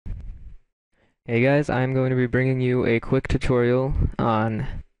Hey guys, I'm going to be bringing you a quick tutorial on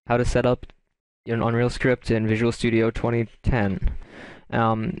how to set up an UnrealScript in Visual Studio 2010.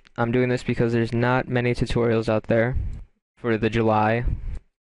 I'm doing this because there's not many tutorials out there for the July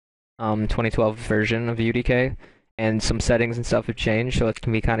 2012 version of UDK, and some settings and stuff have changed, so it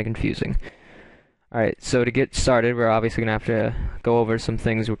can be kind of confusing. Alright, so to get started, we're obviously going to have to go over some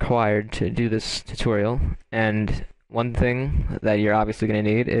things required to do this tutorial, and one thing that you're obviously going to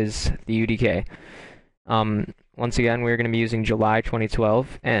need is the UDK. Once again, we're going to be using July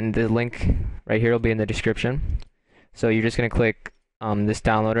 2012, and the link right here will be in the description. So you're just going to click this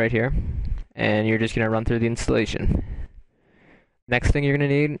download right here, and you're just going to run through the installation. Next thing you're going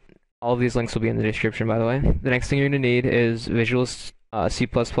to need, all of these links will be in the description, by the way. The next thing you're going to need is Visual C++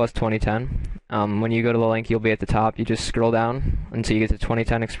 2010. When you go to the link, you'll be at the top. You just scroll down until you get to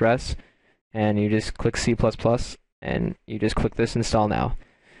 2010 Express, and you just click C++, and you just click this install now.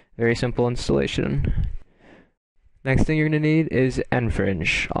 Very simple installation. Next thing you're going to need is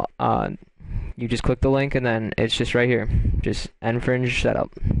Enfringe. You just click the link and then it's just right here. Just Enfringe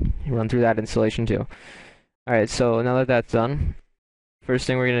setup. You run through that installation too. Alright, so now that that's done, first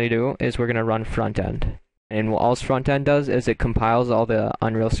thing we're going to do is we're going to run front end. And what all front end does is it compiles all the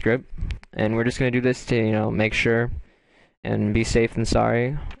Unreal script. And we're just going to do this to, make sure and be safe and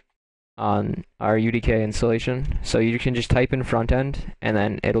sorry on our UDK installation. So you can just type in front end and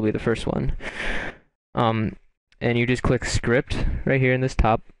then it'll be the first one. And you just click script right here in this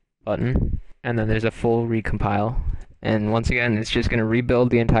top button, and then there's a full recompile. And once again, it's just going to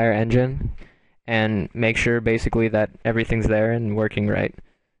rebuild the entire engine and make sure basically that everything's there and working right,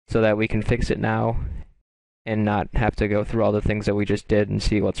 so that we can fix it now and not have to go through all the things that we just did and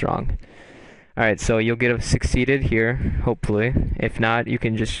see what's wrong. Alright, so you'll get a succeeded here, hopefully. If not, you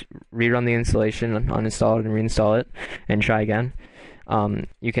can just rerun the installation, uninstall it and reinstall it, and try again.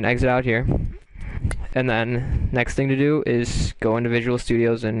 You can exit out here, and then next thing to do is go into Visual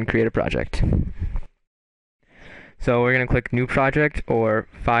Studios and create a project. So we're going to click New Project or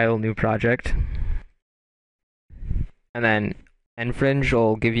File New Project, and then Enfringe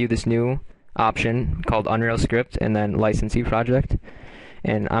will give you this new option called UnrealScript and then Licensee Project.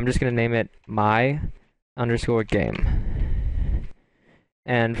 And I'm just going to name it my_game.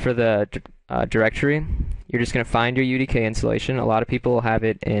 And for the directory, you're just going to find your UDK installation. A lot of people have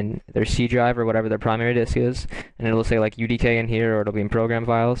it in their C drive or whatever their primary disk is, and it'll say like UDK in here, or it'll be in program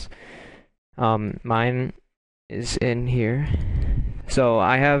files. Mine is in here. So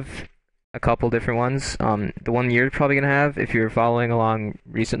I have a couple different ones. The one you're probably going to have, if you're following along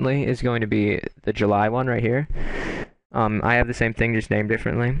recently, is going to be the July one right here. I have the same thing, just named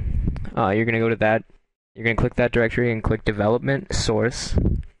differently. You're going to go to that, you're going to click that directory and click development source,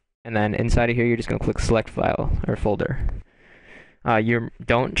 and then inside of here you're just going to click select file or folder. You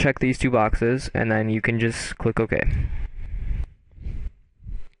don't check these two boxes, and then you can just click OK.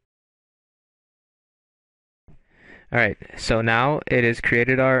 Alright, so now it has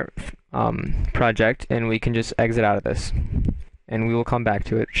created our project, and we can just exit out of this, and we will come back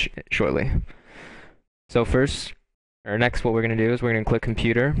to it shortly. So next what we're going to do is we're going to click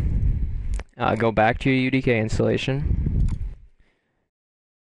computer, go back to your UDK installation,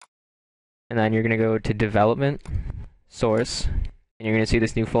 and then you're going to go to development, source, and you're going to see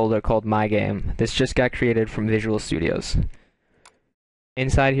this new folder called My Game. This just got created from Visual Studios.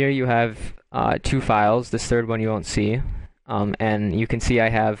 Inside here you have two files. This third one you won't see, and you can see I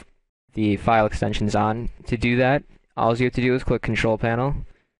have the file extensions on. To do that, all you have to do is click Control Panel,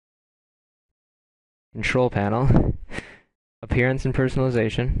 Appearance and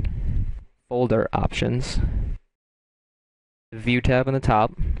Personalization, Folder Options, the View tab on the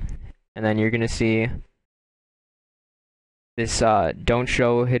top, and then you're going to see this Don't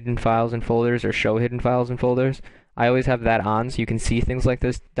Show Hidden Files and Folders or Show Hidden Files and Folders. I always have that on so you can see things like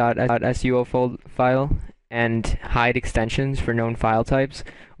this .suo file and hide extensions for known file types.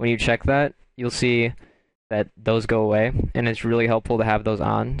 When you check that, you'll see that those go away, and it's really helpful to have those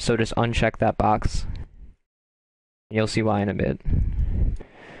on, so just uncheck that box. You'll see why in a bit.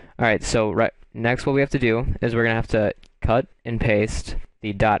 Alright, so next what we have to do is we're going to have to cut and paste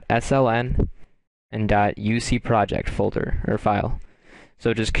the .sln and .uc project folder or file.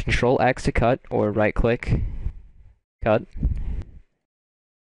 So just Control X to cut, or right click, cut,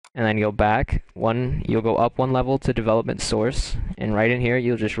 and then go back you'll go up one level to development source, and right in here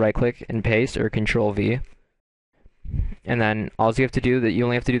you'll just right click and paste, or Control V. And then all you have to do, you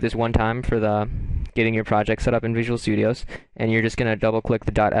only have to do this one time for the getting your project set up in Visual Studios, and you're just going to double click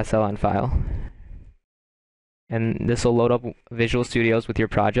the .sln file. And this will load up Visual Studios with your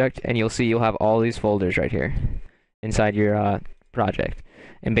project, and you'll see you'll have all these folders right here inside your project.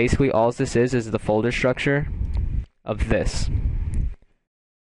 And basically all this is the folder structure of this.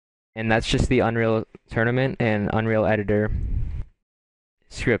 And that's just the Unreal Tournament and Unreal Editor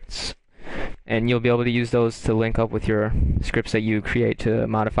scripts. And you'll be able to use those to link up with your scripts that you create to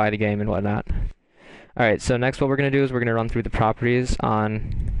modify the game and whatnot. Alright, so next what we're going to do is we're going to run through the properties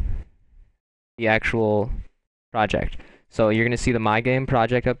on the actual project. So you're going to see the My Game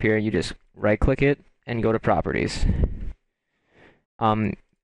project up here. You just right-click it and go to Properties.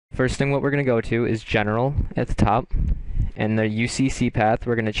 First thing what we're going to go to is General at the top. And the UCC path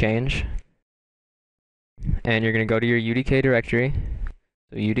we're going to change. And you're going to go to your UDK directory.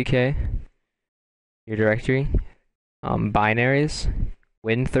 So UDK, your directory, binaries,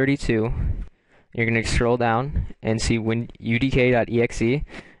 Win32. You're going to scroll down and see udk.exe.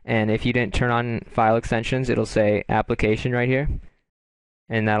 And if you didn't turn on file extensions, it'll say application right here.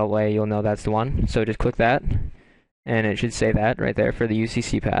 And that way you'll know that's the one. So just click that. And it should say that right there for the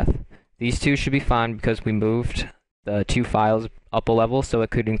UCC path. These two should be fine because we moved the two files up a level, so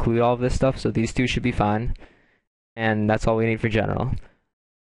it could include all of this stuff. So these two should be fine. And that's all we need for general.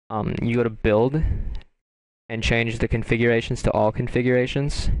 You go to build and change the configurations to all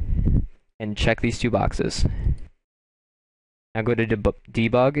configurations. And check these two boxes. Now go to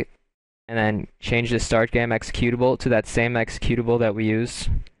debug, and then change the start game executable to that same executable that we used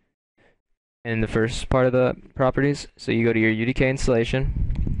in the first part of the properties. So you go to your UDK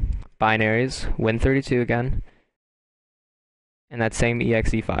installation, binaries, Win32 again, and that same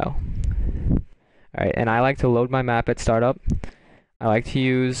exe file. Alright, and I like to load my map at startup. I like to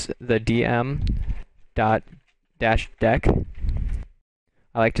use the dm.-deck.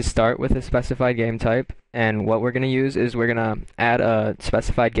 I like to start with a specified game type, and what we're going to use is we're going to add a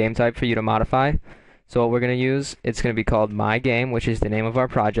specified game type for you to modify. So what we're going to use, it's going to be called My Game, which is the name of our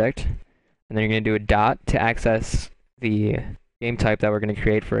project, and then you're going to do a dot to access the game type that we're going to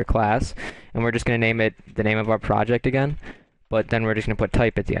create for a class, and we're just going to name it the name of our project again, but then we're just going to put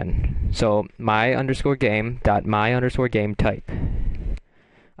type at the end. So my_game.my_game type.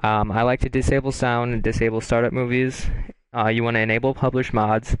 I like to disable sound and disable startup movies. You want to enable publish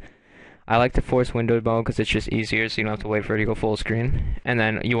mods. I like to force windowed mode because it's just easier, so you don't have to wait for it to go full screen. And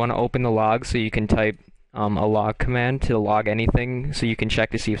then you want to open the log so you can type a log command to log anything so you can check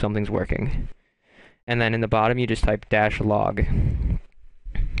to see if something's working. And then in the bottom you just type -log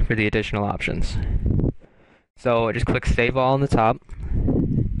for the additional options. So just click save all on the top.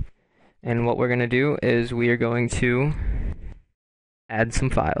 And what we're going to do is we are going to add some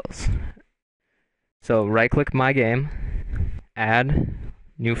files. So right click My Game, add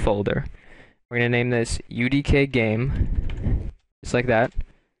new folder. We're going to name this UDK game, just like that.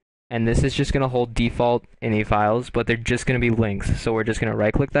 And this is just going to hold default INI files, but they're just going to be links. So we're just going to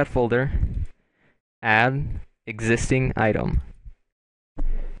right click that folder, add existing item.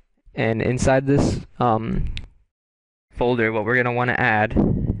 And inside this folder, what we're going to want to add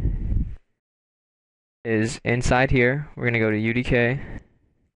is inside here, we're going to go to UDK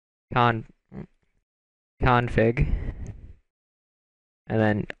config, and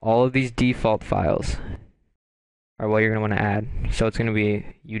then all of these default files are what you're going to want to add. So it's going to be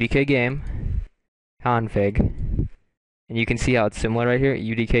UDK game, config, and you can see how it's similar right here,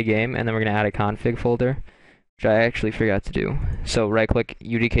 UDK game, and then we're going to add a config folder, which I actually forgot to do. So right click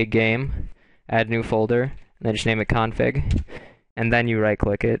UDK game, add new folder, and then just name it config, and then you right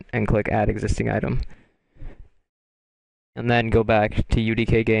click it and click add existing item. And then go back to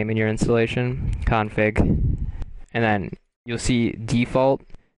UDK game in your installation, config, and then you'll see default,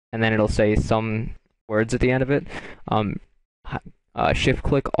 and then it'll say some words at the end of it. Shift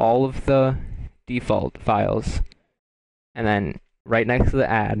click all of the default files, and then right next to the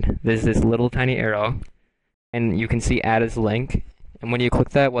add, there's this little tiny arrow, and you can see add as link. And when you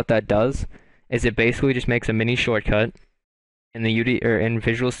click that, what that does is it basically just makes a mini shortcut in the in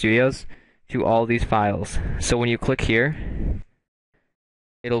Visual Studios to all these files. So when you click here,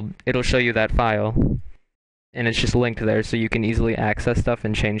 it'll show you that file, and it's just linked there, so you can easily access stuff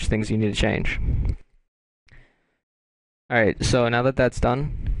and change things you need to change. Alright, so now that that's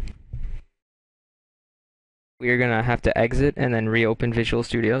done, we are gonna have to exit and then reopen Visual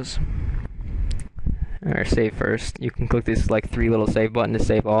Studios. Or save first. You can click this like 3 little save button to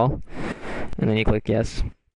save all, and then you click yes.